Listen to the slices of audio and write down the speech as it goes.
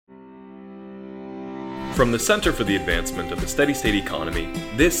From the Center for the Advancement of the Steady State Economy,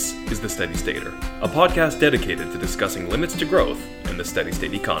 this is The Steady Stater, a podcast dedicated to discussing limits to growth in the steady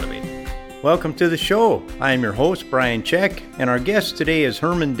state economy. Welcome to the show. I am your host, Brian Check, and our guest today is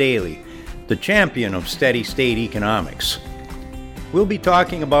Herman Daly, the champion of steady state economics. We'll be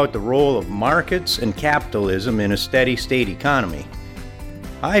talking about the role of markets and capitalism in a steady state economy.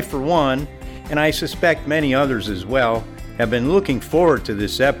 I, for one, and I suspect many others as well, have been looking forward to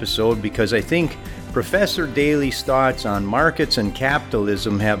this episode because I think Professor Daly's thoughts on markets and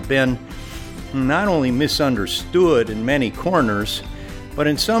capitalism have been not only misunderstood in many corners, but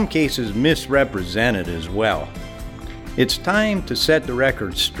in some cases misrepresented as well. It's time to set the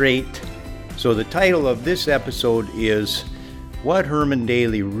record straight, so the title of this episode is What Herman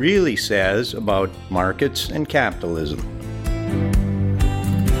Daly Really Says About Markets and Capitalism.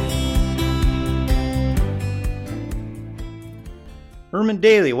 Herman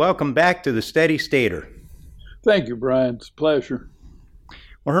Daly, welcome back to the Steady Stater. Thank you, Brian. It's a pleasure.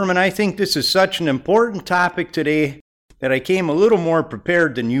 Well, Herman, I think this is such an important topic today that I came a little more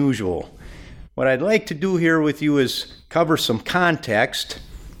prepared than usual. What I'd like to do here with you is cover some context,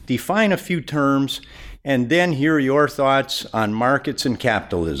 define a few terms, and then hear your thoughts on markets and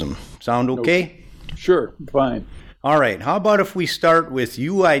capitalism. Sound okay? Sure, fine. All right, how about if we start with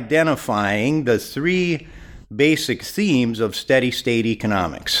you identifying the three basic themes of steady state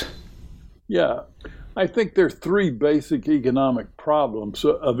economics? Yeah, I think there are three basic economic problems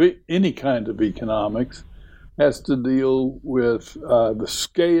of any kind of economics. Has to deal with the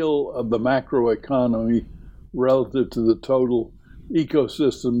scale of the macroeconomy relative to the total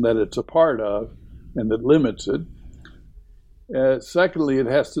ecosystem that it's a part of and that limits it. Secondly, it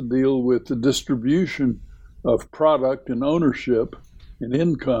has to deal with the distribution of product and ownership and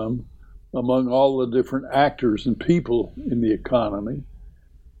income among all the different actors and people in the economy.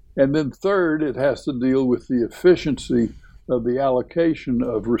 And then third, it has to deal with the efficiency of the allocation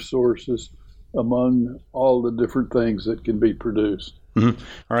of resources among all the different things that can be produced. Mm-hmm.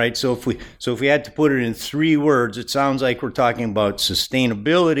 All right, so if we had to put it in three words, it sounds like we're talking about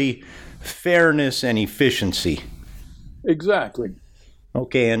sustainability, fairness, and efficiency. Exactly.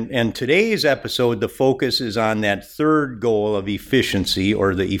 Okay, and today's episode, the focus is on that third goal of efficiency,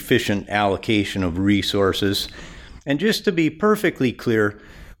 or the efficient allocation of resources. And just to be perfectly clear,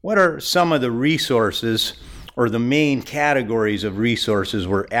 what are some of the resources or the main categories of resources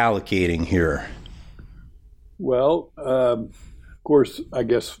we're allocating here? Well, of course, I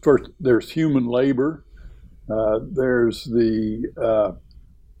guess first there's human labor. There's the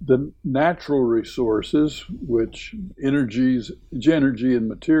natural resources, which energy and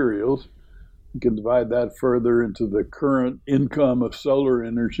materials. You can divide that further into the current income of solar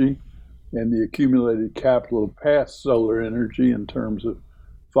energy and the accumulated capital of past solar energy in terms of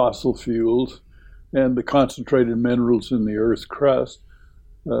fossil fuels and the concentrated minerals in the Earth's crust.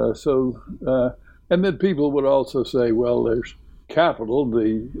 And then people would also say, well, there's capital,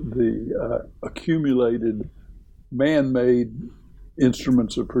 the accumulated man-made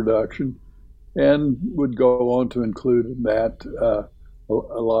instruments of production, and would go on to include in that a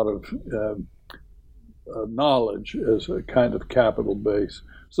lot of knowledge as a kind of capital base.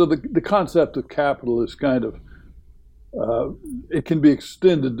 So the concept of capital is kind of, it can be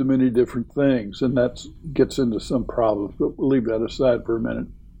extended to many different things, and that gets into some problems, but we'll leave that aside for a minute.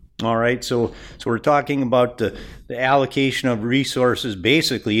 All right, so we're talking about the allocation of resources,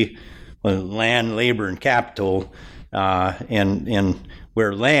 basically land, labor, and capital, and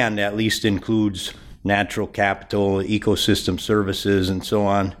where land at least includes natural capital, ecosystem services, and so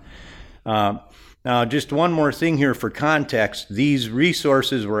on. Now, just one more thing here for context. These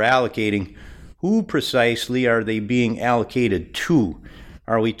resources we're allocating, who precisely are they being allocated to?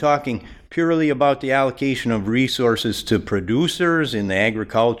 Are we talking purely about the allocation of resources to producers in the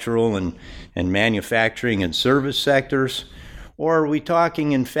agricultural and manufacturing and service sectors? Or are we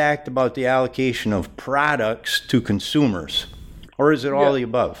talking, in fact, about the allocation of products to consumers? Or is it all the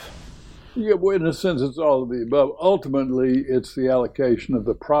above? Yeah, well, in a sense, it's all of the above. Ultimately, it's the allocation of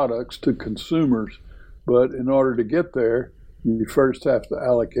the products to consumers. But in order to get there, you first have to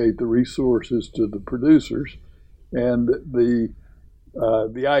allocate the resources to the producers. And the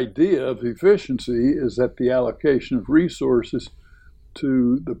idea of efficiency is that the allocation of resources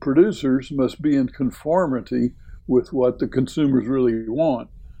to the producers must be in conformity with what the consumers really want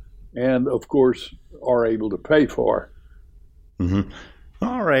and, of course, are able to pay for. Mm-hmm.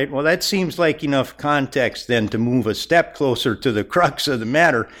 All right. Well, that seems like enough context then to move a step closer to the crux of the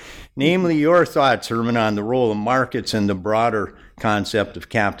matter, namely your thoughts, Herman, on the role of markets and the broader concept of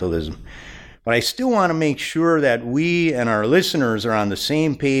capitalism. But I still want to make sure that we and our listeners are on the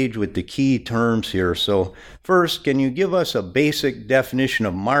same page with the key terms here. So first, can you give us a basic definition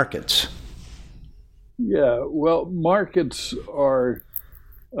of markets? Yeah, well, markets are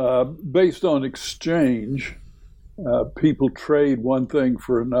based on exchange. People trade one thing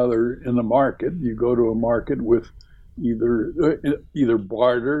for another in a market. You go to a market with either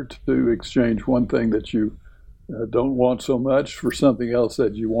barter to exchange one thing that you don't want so much for something else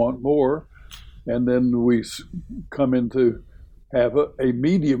that you want more. And then we come into have a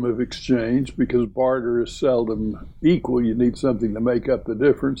medium of exchange, because barter is seldom equal. You need something to make up the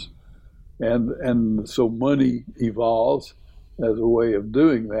difference. And so money evolves as a way of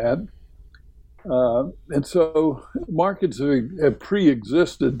doing that. And so markets have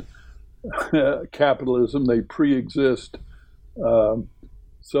pre-existed capitalism. They pre-exist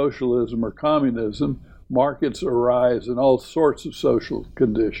socialism or communism. Markets arise in all sorts of social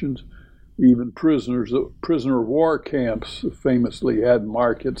conditions. Even prisoner of war camps famously had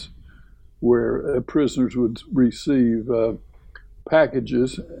markets where prisoners would receive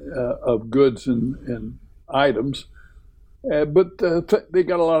packages of goods and items, but they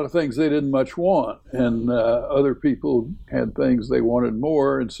got a lot of things they didn't much want, and other people had things they wanted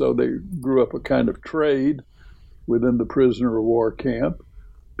more, and so they grew up a kind of trade within the prisoner of war camp.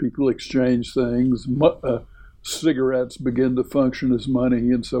 People exchanged things. Cigarettes begin to function as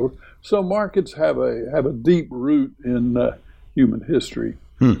money, and so markets have a deep root in human history.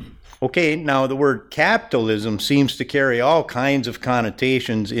 Okay, now the word capitalism seems to carry all kinds of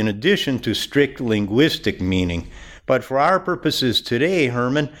connotations in addition to strict linguistic meaning. But for our purposes today,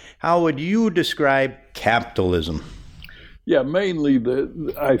 Herman, how would you describe capitalism? Yeah, mainly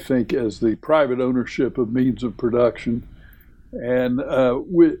I think as the private ownership of means of production, and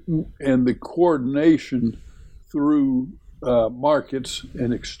the coordination through markets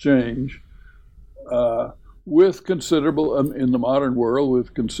and exchange, with considerable in the modern world,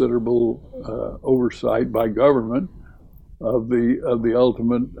 with considerable oversight by government of the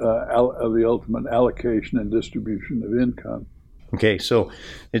ultimate allocation and distribution of income. Okay, so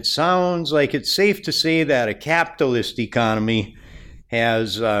it sounds like it's safe to say that a capitalist economy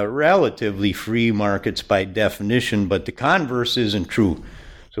has relatively free markets by definition, but the converse isn't true.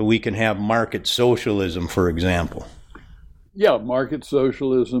 So we can have market socialism, for example. Yeah, market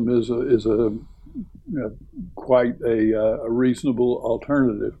socialism is quite a reasonable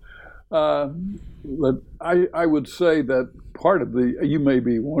alternative. I would say that part of you may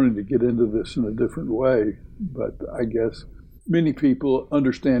be wanting to get into this in a different way, but I guess many people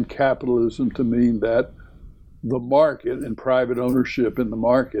understand capitalism to mean that the market and private ownership in the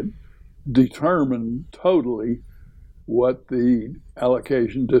market determine totally what the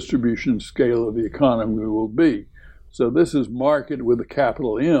allocation, distribution, scale of the economy will be. So this is market with a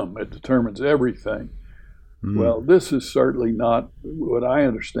capital M. It determines everything. Mm-hmm. Well, this is certainly not what I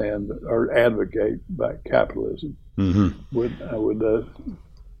understand or advocate by capitalism. Mm-hmm. I would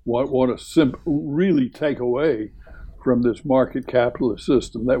want to really take away from this market capitalist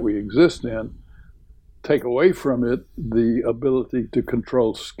system that we exist in, take away from it the ability to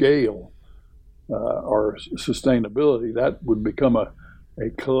control scale or sustainability. That would become a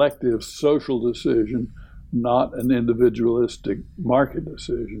collective social decision, not an individualistic market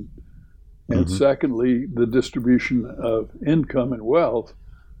decision. And secondly, the distribution of income and wealth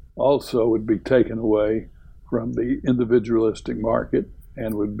also would be taken away from the individualistic market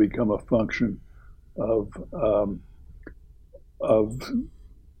and would become a function of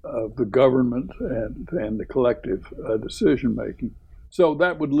the government and the collective decision making. So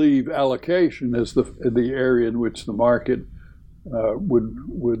that would leave allocation as the area in which the market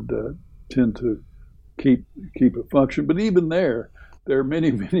would tend to keep a function. But even there are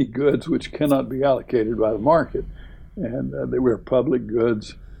many goods which cannot be allocated by the market, and they were public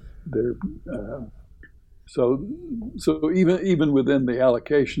goods. So even within the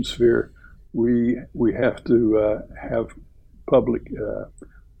allocation sphere, we have to have public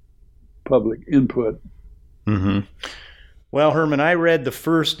input. Mm-hmm. Well, Herman, I read the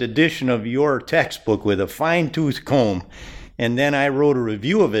first edition of your textbook with a fine-tooth comb, and then I wrote a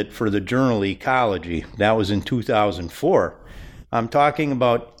review of it for the journal Ecology. That was in 2004. I'm talking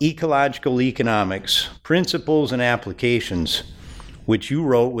about Ecological Economics, Principles and Applications, which you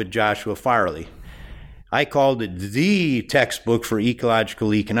wrote with Joshua Farley. I called it the textbook for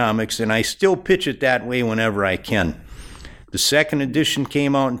ecological economics, and I still pitch it that way whenever I can. The second edition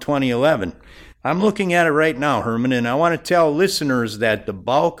came out in 2011. I'm looking at it right now, Herman, and I want to tell listeners that the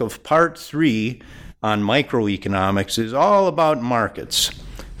bulk of Part 3 on microeconomics is all about markets.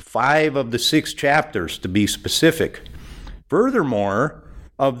 5 of the 6 chapters, to be specific. Furthermore,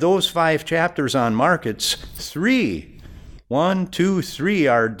 of those 5 chapters on markets, 3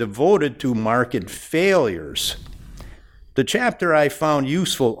 are devoted to market failures. The chapter I found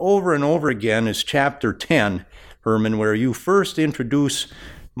useful over and over again is chapter 10, Herman, where you first introduce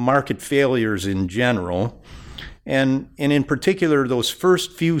market failures in general, and in particular those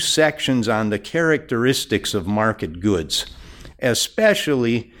first few sections on the characteristics of market goods,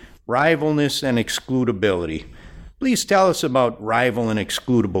 especially rivalness and excludability. Please tell us about rival and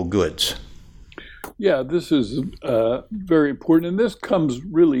excludable goods. Yeah, this is very important, and this comes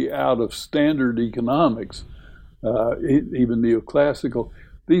really out of standard economics, even neoclassical.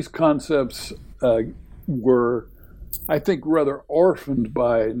 These concepts were, I think, rather orphaned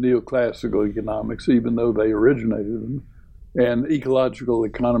by neoclassical economics, even though they originated them. And ecological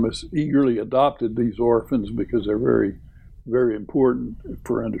economists eagerly adopted these orphans because they're very, very important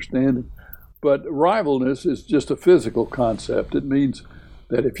for understanding. But rivalness is just a physical concept. It means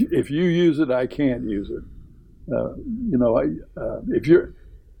that if you use it, I can't use it.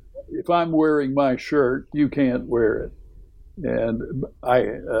 If I'm wearing my shirt, you can't wear it, and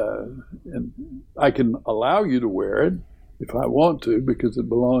I can allow you to wear it if I want to because it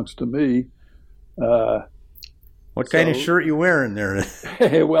belongs to me. What kind of shirt you wearing there?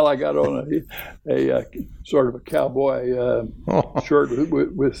 Well, I got on a sort of a cowboy shirt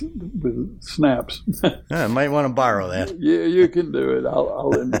with snaps. I might want to borrow that. Yeah, you can do it. I'll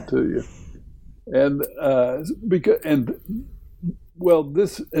lend it to you.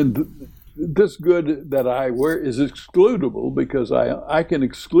 This good that I wear is excludable because I can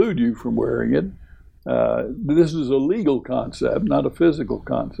exclude you from wearing it. This is a legal concept, not a physical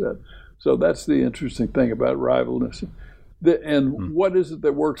concept. So that's the interesting thing about rivalness. What is it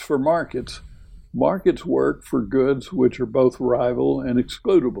that works for markets? Markets work for goods which are both rival and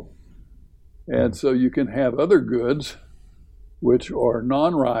excludable. And so you can have other goods which are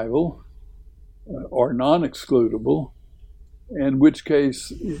non-rival or non-excludable, in which case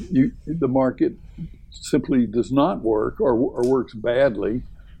the market simply does not work or works badly.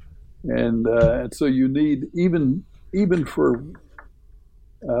 And so you need, even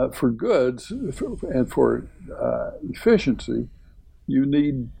for goods and for efficiency, you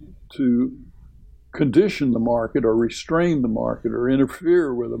need to condition the market or restrain the market or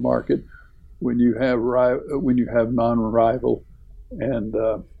interfere with the market when you have non-rival and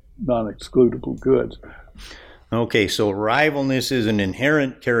non-excludable goods. Okay, so rivalness is an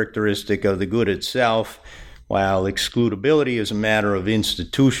inherent characteristic of the good itself, while excludability is a matter of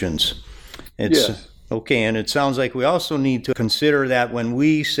institutions. Yes. Okay, and it sounds like we also need to consider that when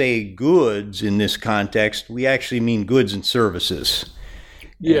we say goods in this context, we actually mean goods and services.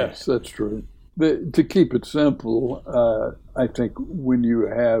 Yes, that's true. To keep it simple, I think when you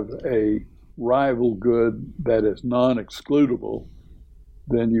have a rival good that is non-excludable,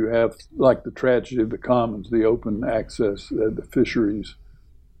 then you have, like the tragedy of the commons, the open access, the fisheries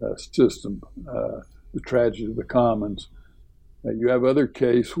system, the tragedy of the commons. You have other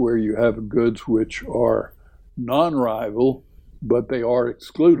case where you have goods which are non-rival, but they are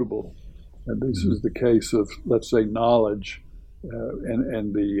excludable. And this is the case of, let's say, knowledge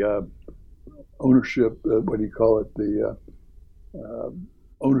and the ownership, the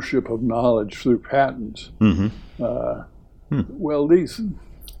ownership of knowledge through patents. Well, these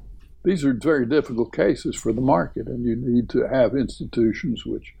are very difficult cases for the market, and you need to have institutions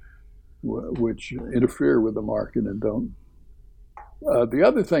which interfere with the market and don't. The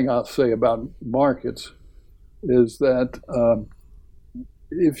other thing I'll say about markets is that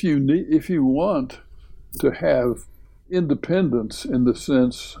if you want to have independence in the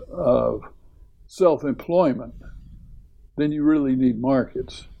sense of self-employment, then you really need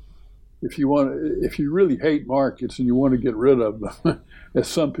markets. If you really hate markets and you want to get rid of them, as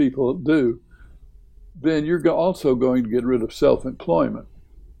some people do, then you're also going to get rid of self-employment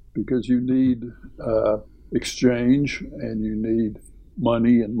because you need exchange and you need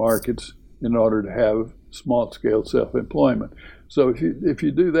money and markets in order to have small-scale self-employment. So if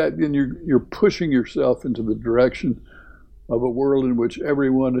you do that, then you're pushing yourself into the direction of a world in which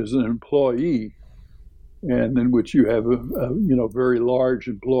everyone is an employee, and in which you have very large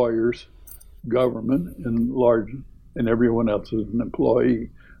employers, government, and everyone else is an employee.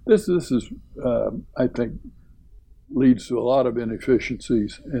 This is I think leads to a lot of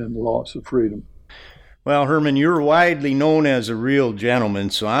inefficiencies and loss of freedom. Well, Herman, you're widely known as a real gentleman,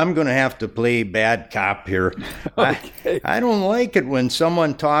 so I'm going to have to play bad cop here. Okay. I don't like it when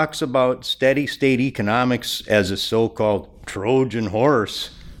someone talks about steady-state economics as a so-called Trojan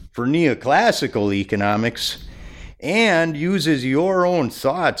horse for neoclassical economics. and uses your own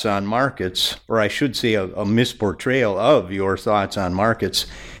thoughts on markets, or I should say a misportrayal of your thoughts on markets,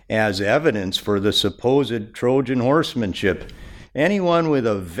 as evidence for the supposed Trojan horsemanship. Anyone with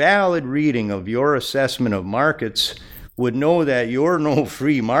a valid reading of your assessment of markets would know that you're no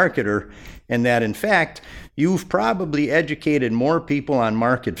free marketer, and that in fact, you've probably educated more people on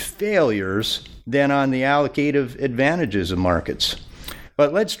market failures than on the allocative advantages of markets.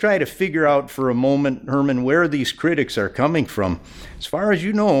 But let's try to figure out for a moment, Herman, where these critics are coming from. As far as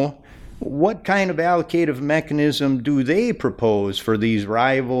you know, what kind of allocative mechanism do they propose for these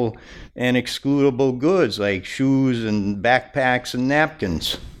rival and excludable goods like shoes and backpacks and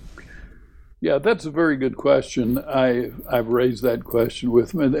napkins? Yeah, that's a very good question. I've raised that question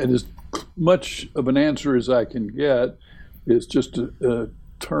with them, and as much of an answer as I can get is just a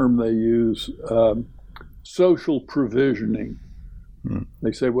term they use, social provisioning.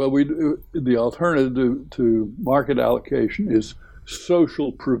 They say, well, the alternative to market allocation is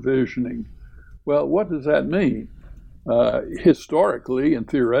social provisioning. Well, what does that mean? Historically and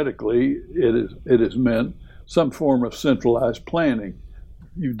theoretically, it has meant some form of centralized planning.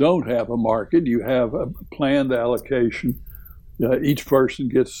 You don't have a market, you have a planned allocation. Each person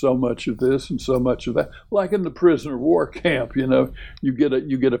gets so much of this and so much of that. Like in the prisoner of war camp, you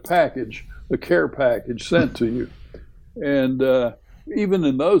get a package, a care package sent to you. And even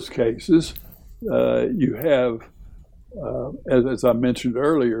in those cases, you have, as I mentioned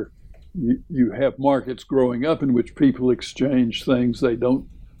earlier, you have markets growing up in which people exchange things they don't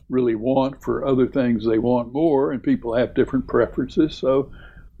really want for other things they want more, and people have different preferences, so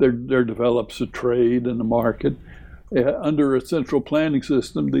there develops a trade in the market. Under a central planning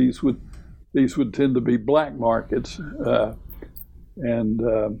system, these would tend to be black markets,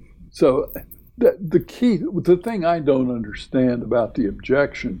 so the thing I don't understand about the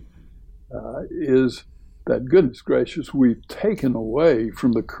objection is that, goodness gracious, we've taken away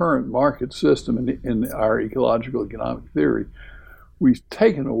from the current market system in our ecological economic theory, we've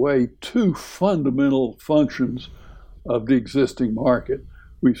taken away two fundamental functions of the existing market.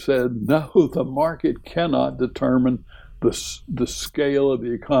 We've said, no, the market cannot determine the scale of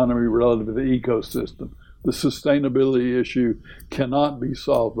the economy relative to the ecosystem. The sustainability issue cannot be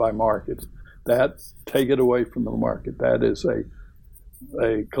solved by markets. Take it away from the market. That is a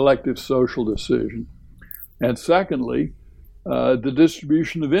collective social decision. And secondly, the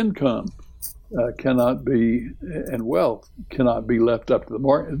distribution of income cannot be, and wealth cannot be left up to the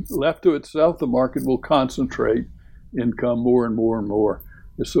market. Left to itself, the market will concentrate income more and more and more.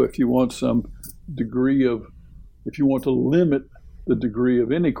 So if you want if you want to limit the degree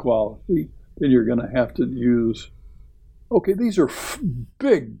of inequality, then you're going to have to use, these are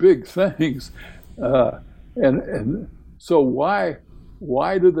big things. And so why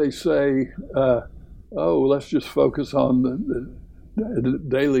do they say, let's just focus on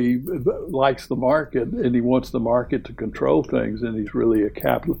Daly likes the market and he wants the market to control things and he's really a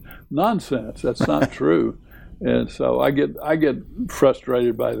capitalist? Nonsense. That's not true. And so I get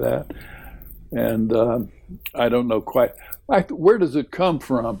frustrated by that, and I don't know quite. Where does it come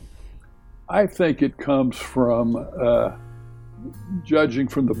from? I think it comes from judging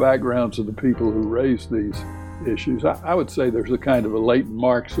from the backgrounds of the people who raised these issues. I would say there's a kind of a latent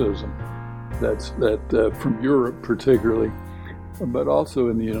Marxism that from Europe particularly, but also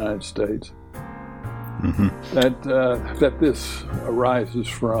in the United States, that this arises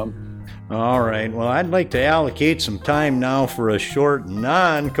from. All right, well, I'd like to allocate some time now for a short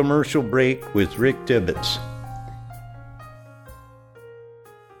non-commercial break with Rick Tibbetts.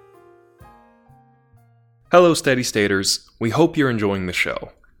 Hello, Steady Staters. We hope you're enjoying the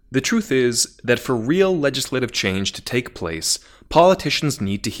show. The truth is that for real legislative change to take place, politicians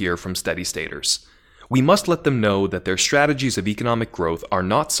need to hear from Steady Staters. We must let them know that their strategies of economic growth are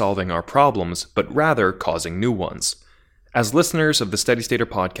not solving our problems, but rather causing new ones. As listeners of the Steady Stater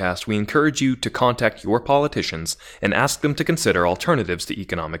podcast, we encourage you to contact your politicians and ask them to consider alternatives to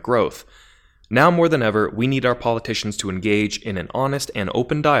economic growth. Now more than ever, we need our politicians to engage in an honest and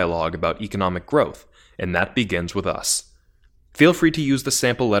open dialogue about economic growth, and that begins with us. Feel free to use the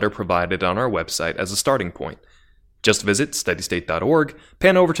sample letter provided on our website as a starting point. Just visit steadystate.org,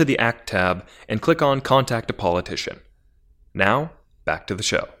 pan over to the ACT tab, and click on Contact a Politician. Now, back to the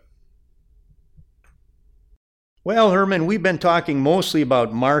show. Well, Herman, we've been talking mostly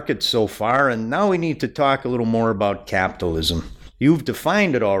about markets so far, and now we need to talk a little more about capitalism. You've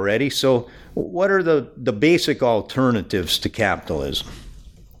defined it already, so what are the basic alternatives to capitalism?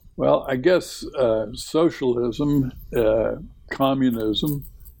 Well, I guess socialism, communism,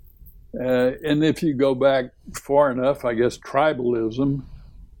 and if you go back far enough, I guess tribalism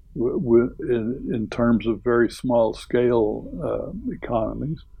in terms of very small scale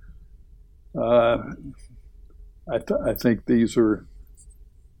economies. I think these are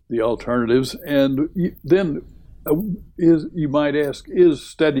the alternatives. And then you might ask, is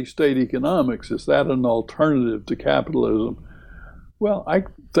steady state economics, is that an alternative to capitalism? Well, I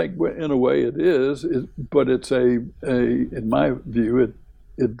think in a way it is, but it's in my view,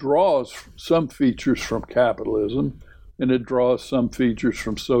 it draws some features from capitalism and it draws some features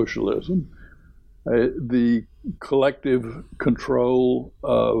from socialism. The collective control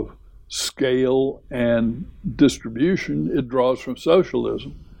of scale and distribution, it draws from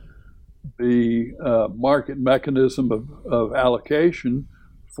socialism. The market mechanism of allocation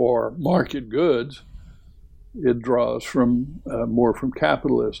for market goods, it draws from more from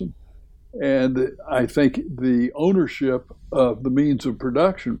capitalism. And I think the ownership of the means of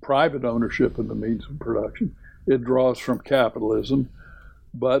production, private ownership of the means of production, it draws from capitalism.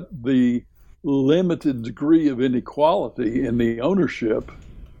 But the limited degree of inequality in the ownership,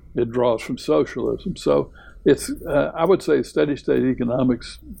 it draws from socialism. So it's, I would say, steady state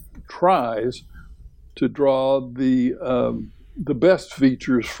economics tries to draw the best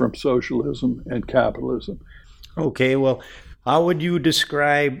features from socialism and capitalism. Okay, well, how would you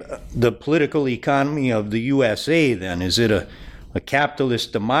describe the political economy of the USA then? Is it a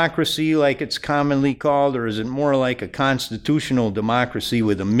capitalist democracy like it's commonly called, or is it more like a constitutional democracy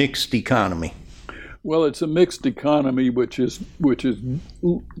with a mixed economy? Well, it's a mixed economy which has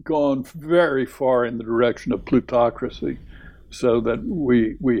gone very far in the direction of plutocracy, so that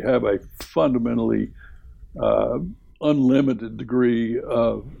we have a fundamentally unlimited degree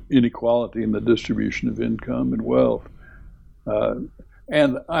of inequality in the distribution of income and wealth.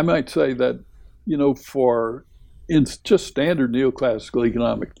 And I might say that, in just standard neoclassical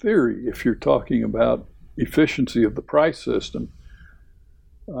economic theory, if you're talking about efficiency of the price system,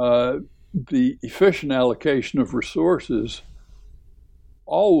 the efficient allocation of resources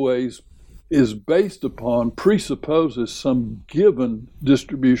always is based upon, presupposes some given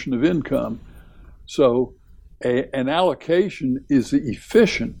distribution of income. So an allocation is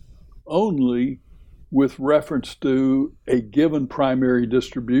efficient only with reference to a given primary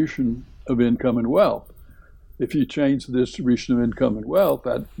distribution of income and wealth. If you change the distribution of income and wealth,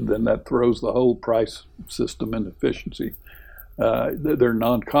 then that throws the whole price system into efficiency. They're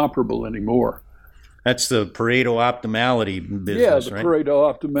non-comparable anymore. That's the Pareto optimality business, right? Yeah, the Pareto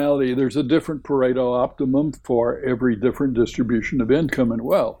optimality. There's a different Pareto optimum for every different distribution of income and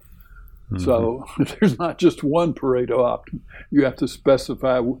wealth. Mm-hmm. So there's not just one Pareto optimum. You have to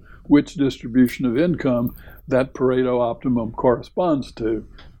specify which distribution of income that Pareto optimum corresponds to.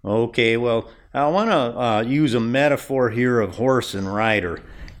 Okay, well, I want to use a metaphor here of horse and rider.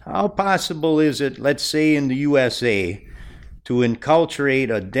 How possible is it, let's say in the USA, to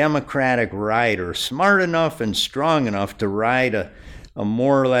enculturate a democratic rider smart enough and strong enough to ride a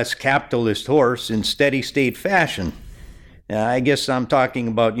more or less capitalist horse in steady state fashion? I guess I'm talking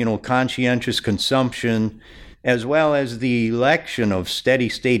about, conscientious consumption, as well as the election of steady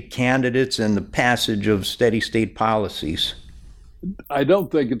state candidates and the passage of steady state policies. I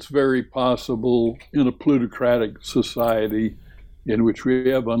don't think it's very possible in a plutocratic society in which we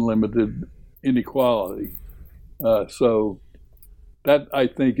have unlimited inequality. So that, I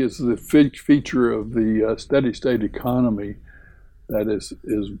think, is the feature of the steady state economy that is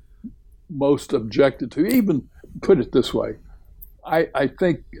most objected to. Even put it this way, I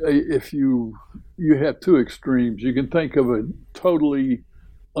think if you have two extremes, you can think of a totally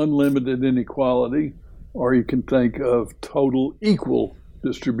unlimited inequality, or you can think of total equal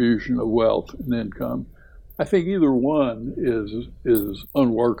distribution of wealth and income. I think either one is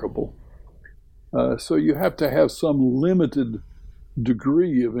unworkable. So you have to have some limited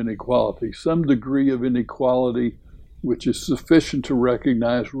degree of inequality, some degree of inequality which is sufficient to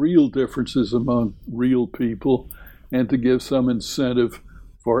recognize real differences among real people and to give some incentive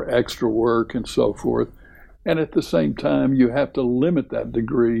for extra work and so forth. And at the same time, you have to limit that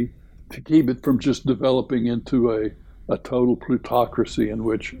degree to keep it from just developing into a total plutocracy in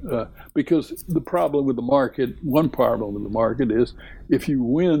which, because the problem with the market, one problem with the market is if you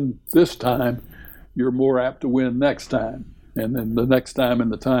win this time, you're more apt to win next time, and then the next time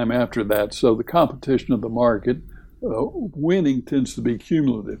and the time after that. So the competition of the market, winning tends to be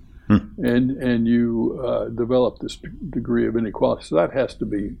cumulative, and you develop this degree of inequality. So that has to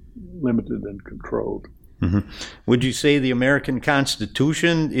be limited and controlled. Mm-hmm. Would you say the American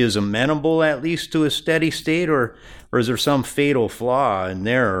Constitution is amenable at least to a steady state, or is there some fatal flaw in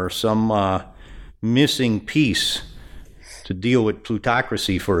there, or some missing piece to deal with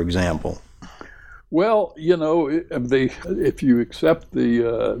plutocracy, for example? Well, if you accept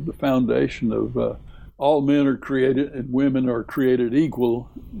the foundation of all men are created and women are created equal,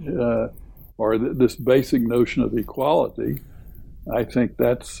 or this basic notion of equality, I think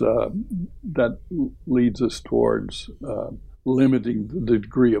that leads us towards limiting the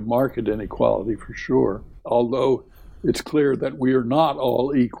degree of market inequality for sure. Although it's clear that we are not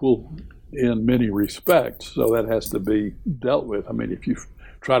all equal in many respects, so that has to be dealt with. I mean, if you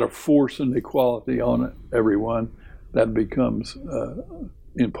try to force an equality on everyone, that becomes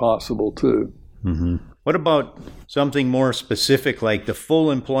impossible too. Mm-hmm. What about something more specific like the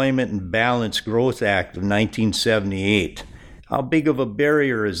Full Employment and Balanced Growth Act of 1978? How big of a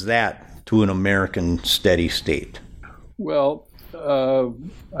barrier is that to an American steady state? Well,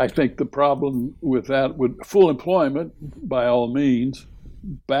 I think the problem with that, with full employment, by all means,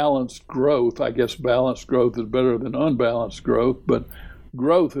 balanced growth, I guess balanced growth is better than unbalanced growth, but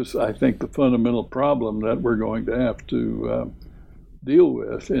growth is, I think, the fundamental problem that we're going to have to deal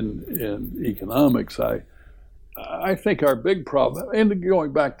with in economics. I think our big problem, and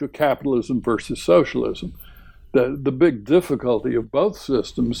going back to capitalism versus socialism, the big difficulty of both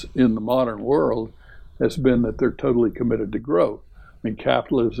systems in the modern world has been that they're totally committed to growth. I mean,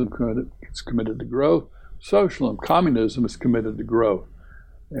 capitalism is committed to growth. Socialism, communism is committed to growth.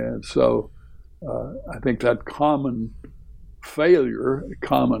 And so I think that common failure,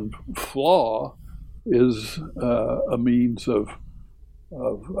 common flaw, is a means of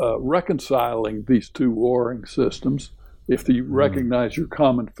reconciling these two warring systems. If you recognize your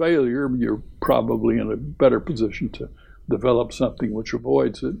common failure, you're probably in a better position to develop something which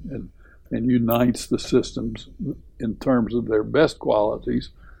avoids it and unites the systems in terms of their best qualities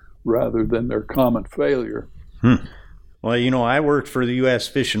rather than their common failure. Well, I worked for the U.S.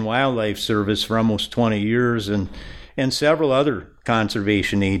 Fish and Wildlife Service for almost 20 years and several other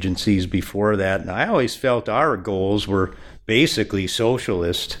conservation agencies before that. And I always felt our goals were basically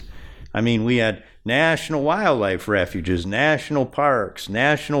socialist. I mean, we had national wildlife refuges, national parks,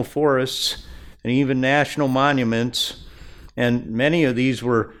 national forests, and even national monuments. And many of these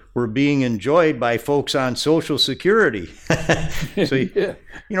were being enjoyed by folks on Social Security. So,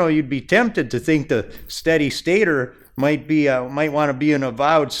 you'd be tempted to think the steady stater might want to be an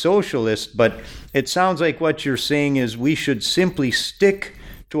avowed socialist, but it sounds like what you're saying is we should simply stick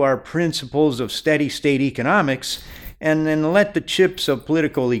to our principles of steady state economics and then let the chips of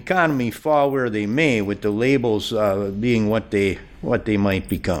political economy fall where they may, with the labels being what they might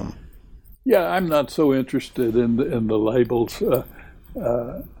become. Yeah, I'm not so interested in the labels.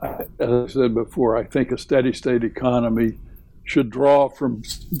 As I said before, I think a steady state economy should draw from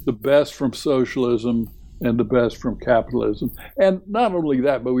the best from socialism and the best from capitalism. And not only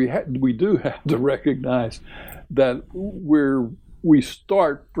that, but we do have to recognize that we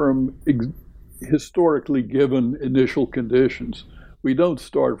start from historically given initial conditions. We don't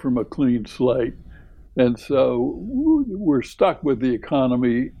start from a clean slate. And so we're stuck with the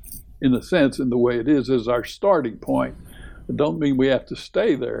economy, in a sense, in the way it is as our starting point. It don't mean we have to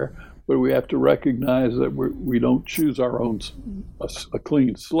stay there, but we have to recognize that we don't choose our own a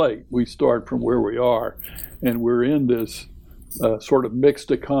clean slate. We start from where we are, and we're in this sort of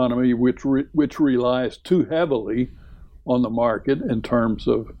mixed economy, which relies too heavily on the market in terms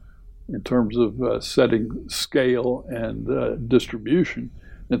of setting scale and distribution.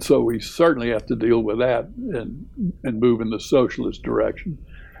 And so we certainly have to deal with that and move in the socialist direction.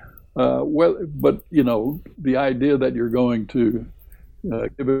 But the idea that you're going to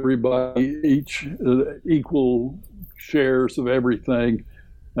give everybody each equal shares of everything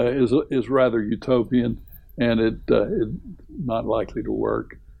is rather utopian, and it's not likely to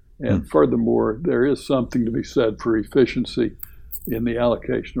work. And furthermore, there is something to be said for efficiency in the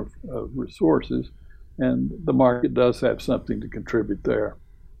allocation of resources, and the market does have something to contribute there.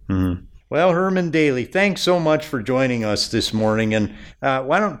 Mm-hmm. Well, Herman Daly, thanks so much for joining us this morning. And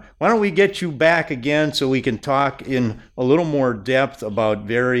why don't we get you back again so we can talk in a little more depth about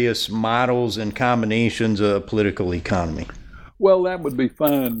various models and combinations of political economy? Well, that would be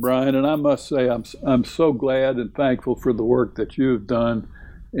fine, Brian. And I must say I'm so glad and thankful for the work that you've done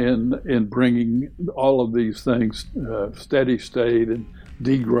in bringing all of these things, steady state and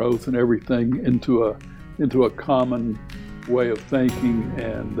degrowth and everything, into a common way of thinking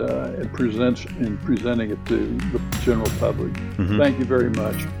and presenting it to the general public. Mm-hmm. Thank you very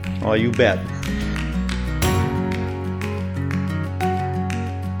much. Oh, you bet.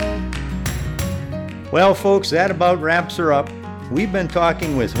 Well, folks, that about wraps her up. We've been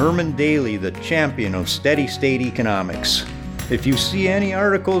talking with Herman Daly, the champion of steady state economics. If you see any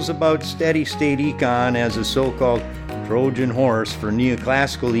articles about steady state econ as a so-called Trojan horse for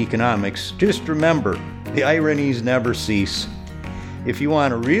neoclassical economics, just remember, the ironies never cease. If you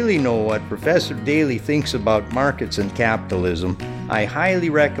want to really know what Professor Daly thinks about markets and capitalism, I highly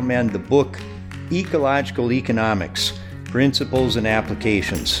recommend the book Ecological Economics, Principles and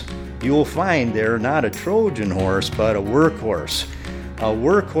Applications. You will find there not a Trojan horse, but a workhorse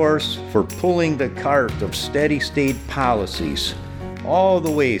for pulling the cart of steady-state policies all the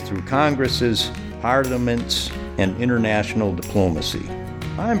way through Congresses, parliaments, and international diplomacy.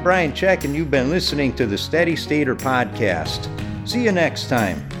 I'm Brian Check, and you've been listening to the Steady Stater Podcast. See you next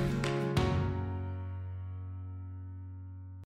time.